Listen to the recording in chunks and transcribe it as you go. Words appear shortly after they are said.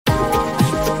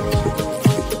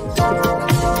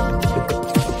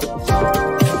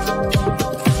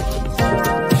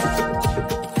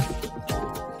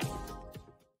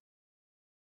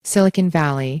Silicon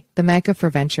Valley, the Mecca for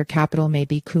venture capital, may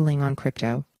be cooling on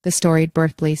crypto, the storied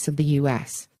birthplace of the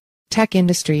U.S. Tech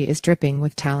industry is dripping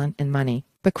with talent and money,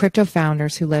 but crypto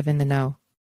founders who live in the know.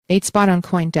 8 spot on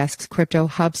CoinDesk's Crypto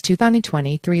Hub's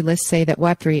 2023 list say that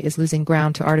Web3 is losing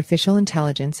ground to artificial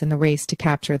intelligence in the race to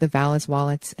capture the Valley's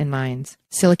wallets and minds.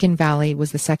 Silicon Valley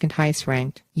was the second highest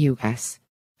ranked U.S.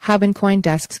 hub in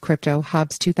CoinDesk's Crypto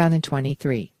Hub's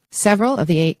 2023. Several of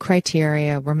the 8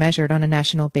 criteria were measured on a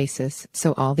national basis,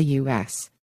 so all the U.S.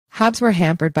 hubs were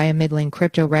hampered by a middling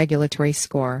crypto regulatory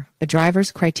score, a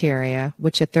driver's criteria,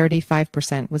 which at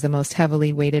 35% was the most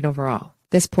heavily weighted overall.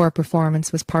 This poor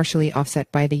performance was partially offset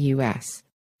by the U.S.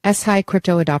 high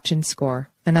crypto adoption score,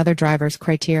 another driver's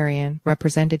criterion,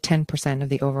 represented 10% of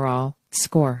the overall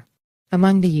score.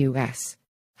 Among the U.S.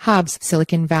 hubs,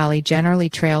 Silicon Valley generally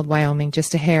trailed Wyoming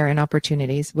just a hair in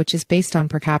opportunities, which is based on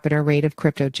per capita rate of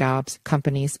crypto jobs,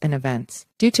 companies, and events.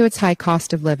 Due to its high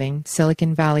cost of living,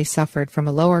 Silicon Valley suffered from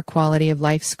a lower quality of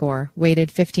life score, weighted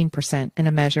 15% in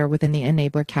a measure within the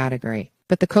enabler category.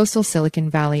 But the coastal Silicon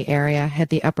Valley area had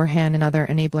the upper hand in other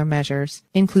enabler measures,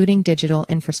 including digital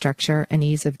infrastructure and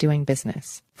ease of doing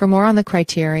business. For more on the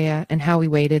criteria and how we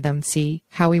weighted them, see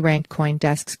how we ranked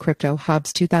CoinDesk's Crypto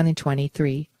Hub's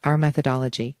 2023, our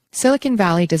methodology. Silicon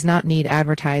Valley does not need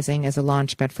advertising as a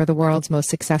launchpad for the world's most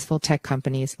successful tech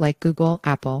companies like Google,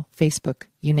 Apple, Facebook,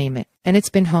 you name it. And it's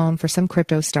been home for some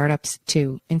crypto startups,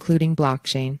 too, including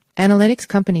blockchain, analytics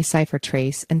company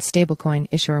CipherTrace, and stablecoin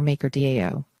issuer maker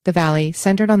DAO. The Valley,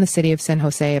 centered on the city of San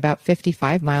Jose about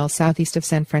 55 miles southeast of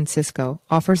San Francisco,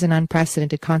 offers an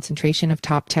unprecedented concentration of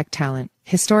top tech talent,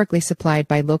 historically supplied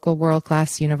by local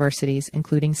world-class universities,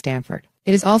 including Stanford.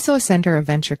 It is also a center of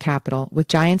venture capital, with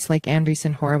giants like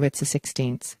Andreessen Horowitz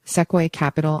XVI, Sequoia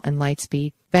Capital, and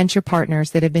Lightspeed, venture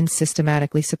partners that have been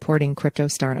systematically supporting crypto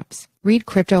startups. Read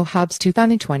Crypto Hub's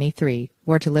 2023,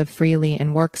 Where to Live Freely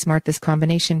and Work Smart. This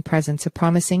combination presents a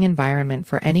promising environment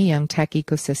for any young tech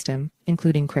ecosystem,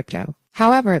 including crypto.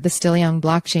 However, the still young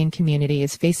blockchain community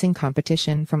is facing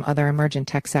competition from other emergent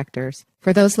tech sectors.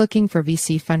 For those looking for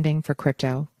VC funding for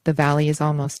crypto, the Valley is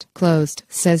almost closed,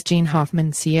 says Gene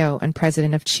Hoffman, CEO and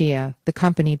president of Chia, the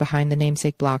company behind the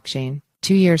namesake blockchain.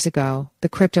 2 years ago, the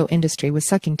crypto industry was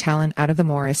sucking talent out of the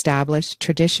more established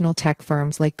traditional tech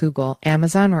firms like Google,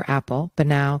 Amazon, or Apple, but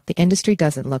now the industry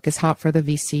doesn't look as hot for the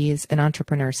VCs and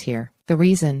entrepreneurs here. The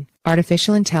reason?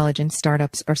 Artificial intelligence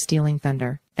startups are stealing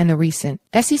thunder, and the recent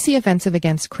SEC offensive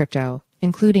against crypto,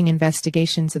 including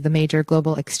investigations of the major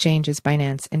global exchanges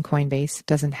Binance and Coinbase,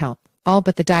 doesn't help. All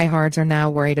but the diehards are now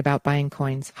worried about buying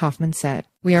coins, Hoffman said.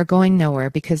 We are going nowhere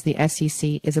because the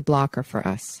SEC is a blocker for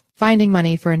us. Finding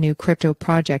money for a new crypto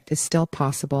project is still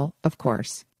possible, of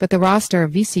course, but the roster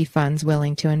of VC funds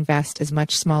willing to invest is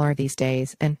much smaller these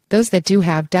days, and those that do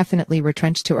have definitely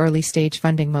retrenched to early-stage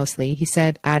funding mostly, he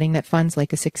said, adding that funds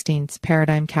like a 16th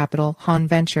Paradigm Capital, Han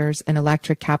Ventures, and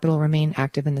Electric Capital remain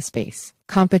active in the space.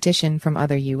 Competition from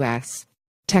other U.S.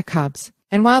 tech hubs.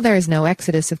 And while there is no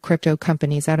exodus of crypto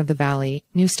companies out of the Valley,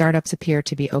 new startups appear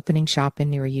to be opening shop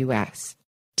in newer U.S.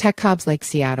 tech hubs like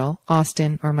Seattle,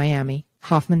 Austin, or Miami.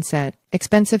 Hoffman said,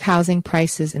 expensive housing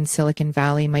prices in Silicon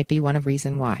Valley might be one of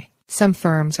reasons why some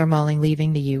firms are mulling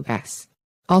leaving the U.S.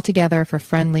 altogether for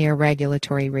friendlier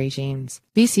regulatory regimes.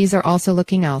 VCs are also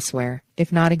looking elsewhere,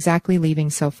 if not exactly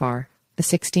leaving so far. The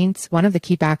 16th, one of the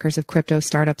key backers of crypto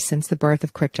startups since the birth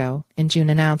of crypto, in June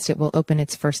announced it will open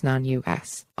its first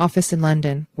non-U.S. office in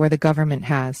London, where the government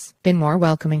has been more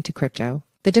welcoming to crypto.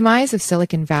 The demise of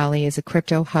Silicon Valley as a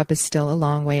crypto hub is still a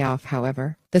long way off,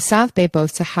 however. The South Bay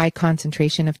boasts a high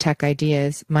concentration of tech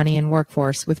ideas, money, and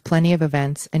workforce, with plenty of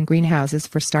events and greenhouses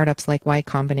for startups like Y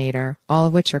Combinator, all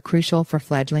of which are crucial for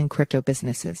fledgling crypto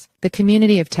businesses. The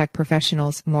community of tech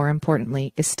professionals, more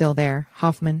importantly, is still there,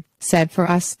 Hoffman said. For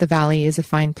us, the Valley is a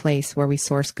fine place where we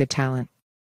source good talent.